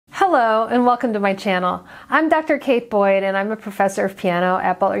Hello and welcome to my channel. I'm Dr. Kate Boyd and I'm a professor of piano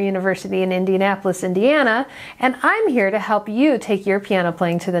at Butler University in Indianapolis, Indiana, and I'm here to help you take your piano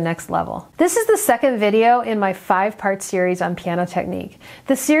playing to the next level. This is the second video in my 5-part series on piano technique.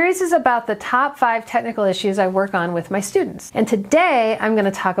 The series is about the top 5 technical issues I work on with my students. And today I'm going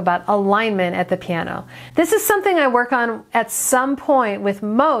to talk about alignment at the piano. This is something I work on at some point with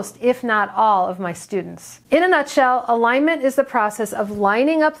most, if not all, of my students. In a nutshell, alignment is the process of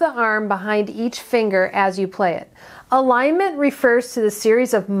lining up the arm behind each finger as you play it. Alignment refers to the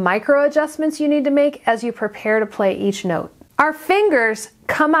series of micro adjustments you need to make as you prepare to play each note. Our fingers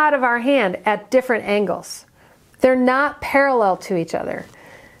come out of our hand at different angles. They're not parallel to each other.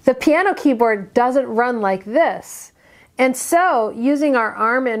 The piano keyboard doesn't run like this. And so, using our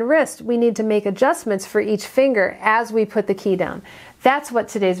arm and wrist, we need to make adjustments for each finger as we put the key down. That's what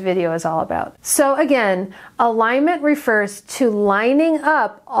today's video is all about. So again, alignment refers to lining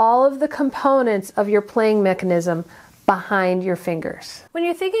up all of the components of your playing mechanism behind your fingers. When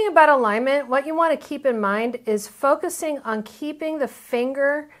you're thinking about alignment, what you want to keep in mind is focusing on keeping the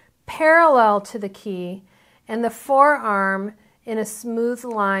finger parallel to the key and the forearm in a smooth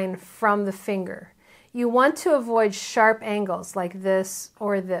line from the finger. You want to avoid sharp angles like this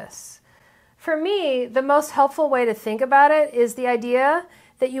or this. For me, the most helpful way to think about it is the idea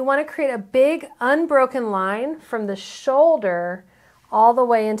that you want to create a big unbroken line from the shoulder all the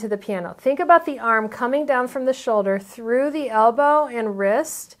way into the piano. Think about the arm coming down from the shoulder through the elbow and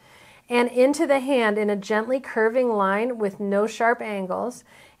wrist and into the hand in a gently curving line with no sharp angles,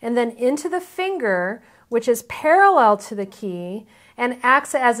 and then into the finger, which is parallel to the key and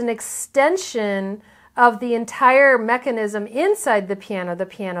acts as an extension of the entire mechanism inside the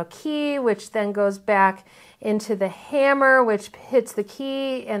piano key, which then goes back into the hammer, which hits the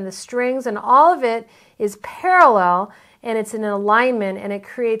key and the strings, and all of it is parallel and it's in alignment, and it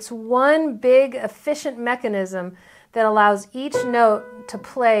creates one big efficient mechanism that allows each note to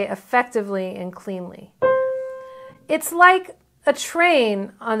play effectively and cleanly. It's like a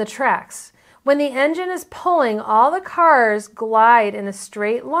train on the tracks. When the engine is pulling, all the cars glide in a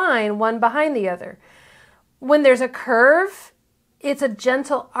straight line, one behind the other. When there's a curve, it's a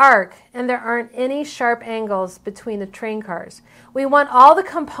gentle arc and there aren't any sharp angles between the train cars. We want all the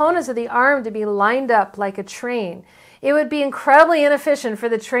components of the arm to be lined up like a train. It would be incredibly inefficient for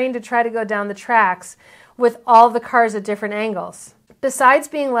the train to try to go down the tracks with all the cars at different angles. Besides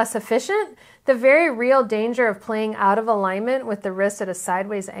being less efficient, the very real danger of playing out of alignment with the wrist at a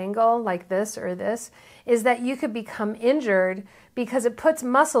sideways angle like this or this is that you could become injured because it puts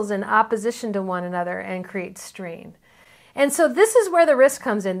muscles in opposition to one another and creates strain. And so this is where the wrist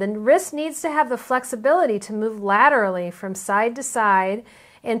comes in. The wrist needs to have the flexibility to move laterally from side to side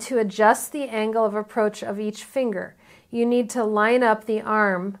and to adjust the angle of approach of each finger. You need to line up the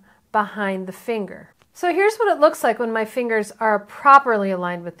arm behind the finger. So here's what it looks like when my fingers are properly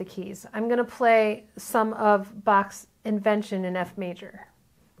aligned with the keys. I'm going to play some of Bach's Invention in F major.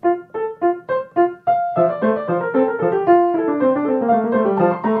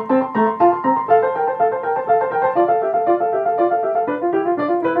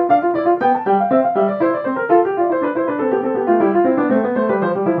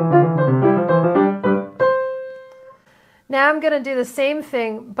 Now I'm going to do the same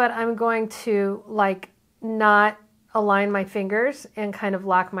thing, but I'm going to not align my fingers and kind of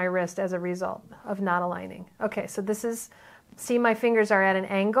lock my wrist as a result of not aligning. Okay, so this is, see, my fingers are at an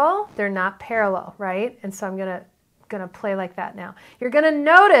angle. They're not parallel, right? And so I'm gonna play like that now. You're going to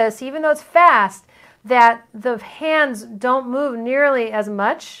notice, even though it's fast, that the hands don't move nearly as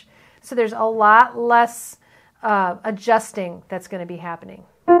much. So there's a lot less adjusting that's going to be happening.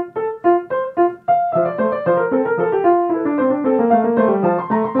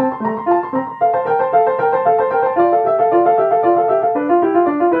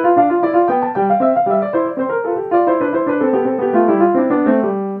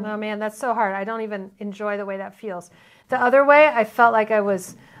 That's so hard. I don't even enjoy the way that feels. The other way, I felt like I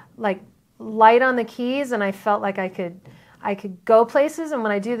was light on the keys and I felt like I could go places, and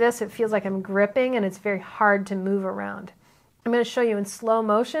when I do this, it feels like I'm gripping and it's very hard to move around. I'm going to show you in slow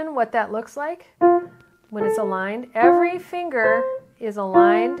motion what that looks like when it's aligned. Every finger is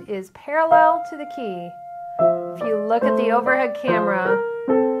aligned, is parallel to the key. If you look at the overhead camera,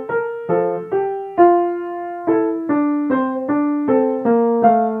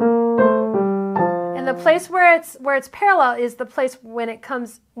 the place where it's parallel is the place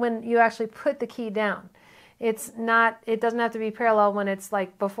when you actually put the key down. It doesn't have to be parallel when it's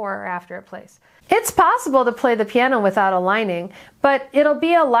like before or after it plays. It's possible to play the piano without aligning, but it'll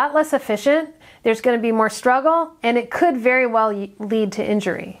be a lot less efficient. There's going to be more struggle, and it could very well lead to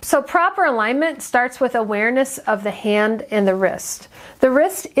injury. So proper alignment starts with awareness of the hand and the wrist. The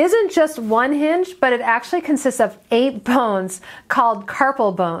wrist isn't just one hinge, but it actually consists of 8 bones called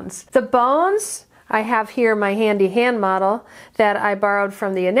carpal bones. The bones, I have here my handy hand model that I borrowed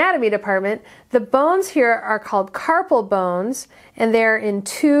from the anatomy department. The bones here are called carpal bones, and they're in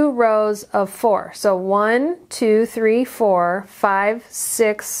 2 rows of 4. So 1, 2, 3, 4, 5,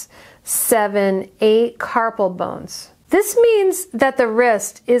 6, 7, 8 carpal bones. This means that the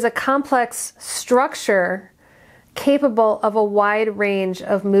wrist is a complex structure capable of a wide range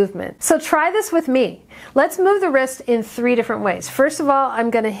of movement. So try this with me. Let's move the wrist in 3 different ways. First of all, I'm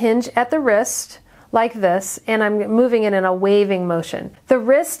going to hinge at the wrist like this, and I'm moving it in a waving motion. The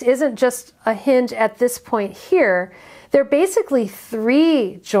wrist isn't just a hinge at this point here. There are basically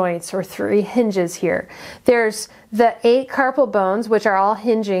 3 joints or 3 hinges here. There's the 8 carpal bones, which are all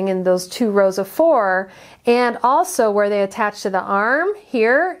hinging in those 2 rows of 4, and also where they attach to the arm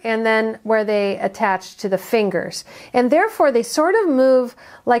here, and then where they attach to the fingers. And therefore they sort of move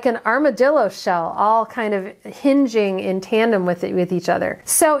like an armadillo shell, all kind of hinging in tandem with each other.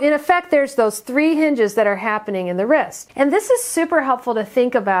 So in effect, there's those 3 hinges that are happening in the wrist. And this is super helpful to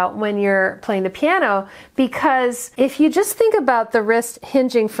think about when you're playing the piano, because if you just think about the wrist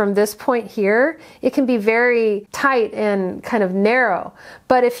hinging from this point here, it can be very tight and kind of narrow.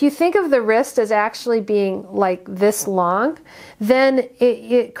 But if you think of the wrist as actually being like this long, then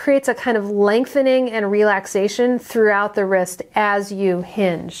it creates a kind of lengthening and relaxation throughout the wrist as you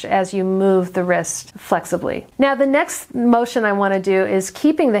hinge, as you move the wrist flexibly. Now the next motion I want to do is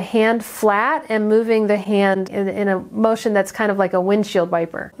keeping the hand flat and moving the hand in a motion that's kind of like a windshield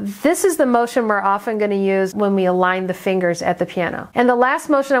wiper. This is the motion we're often going to use when we align the fingers at the piano. And the last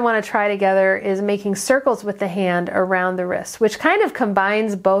motion I want to try together is making circles with the hand around the wrist, which kind of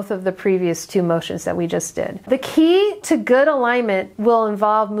combines both of the previous 2 motions that we just did. The key to good alignment will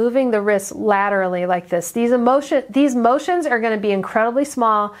involve moving the wrist laterally like this. These motions are going to be incredibly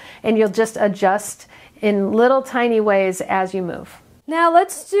small, and you'll just adjust in little tiny ways as you move. Now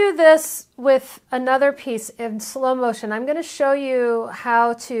let's do this with another piece in slow motion. I'm going to show you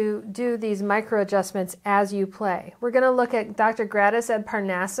how to do these micro adjustments as you play. We're going to look at Dr. Gradis ad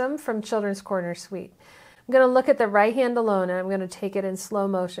Parnassum from Children's Corner Suite. I'm going to look at the right hand alone, and I'm going to take it in slow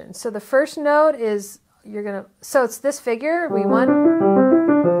motion. So the first note is so it's this figure,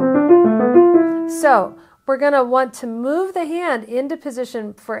 So we're going to want to move the hand into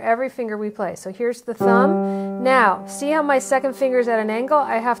position for every finger we play. So here's the thumb. Now, see how my second finger is at an angle?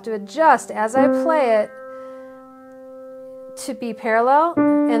 I have to adjust as I play it to be parallel,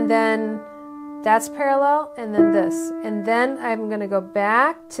 and then that's parallel, and then this. And then I'm going to go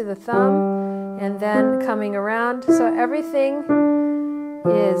back to the thumb, and then coming around. So everything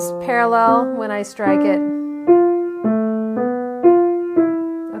is parallel when I strike it.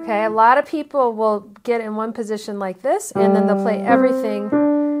 Okay, a lot of people will get in one position like this, and then they'll play everything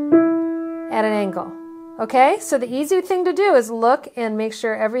at an angle. Okay, so the easy thing to do is look and make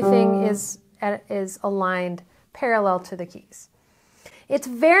sure everything is aligned parallel to the keys. It's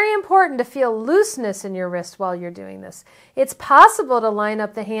very important to feel looseness in your wrist while you're doing this. It's possible to line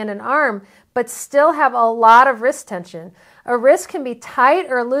up the hand and arm, but still have a lot of wrist tension. A wrist can be tight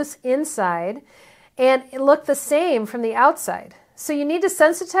or loose inside and look the same from the outside. So you need to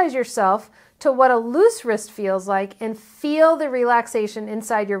sensitize yourself to what a loose wrist feels like and feel the relaxation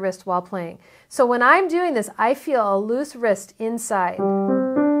inside your wrist while playing. So when I'm doing this, I feel a loose wrist inside.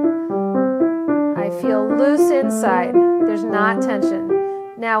 I feel loose inside. There's not tension.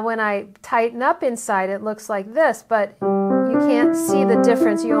 Now when I tighten up inside, it looks like this, but you can't see the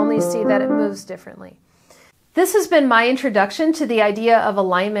difference. You only see that it moves differently. This has been my introduction to the idea of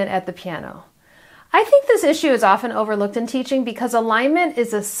alignment at the piano. I think this issue is often overlooked in teaching because alignment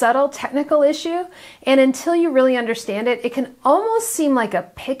is a subtle technical issue, and until you really understand it, it can almost seem like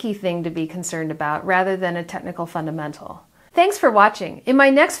a picky thing to be concerned about rather than a technical fundamental. Thanks for watching. In my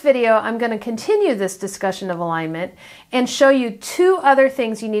next video, I'm going to continue this discussion of alignment and show you 2 other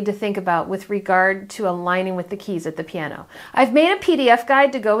things you need to think about with regard to aligning with the keys at the piano. I've made a PDF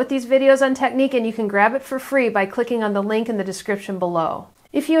guide to go with these videos on technique, and you can grab it for free by clicking on the link in the description below.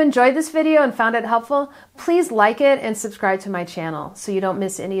 If you enjoyed this video and found it helpful, please like it and subscribe to my channel so you don't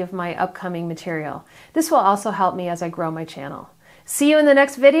miss any of my upcoming material. This will also help me as I grow my channel. See you in the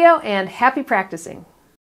next video, and happy practicing!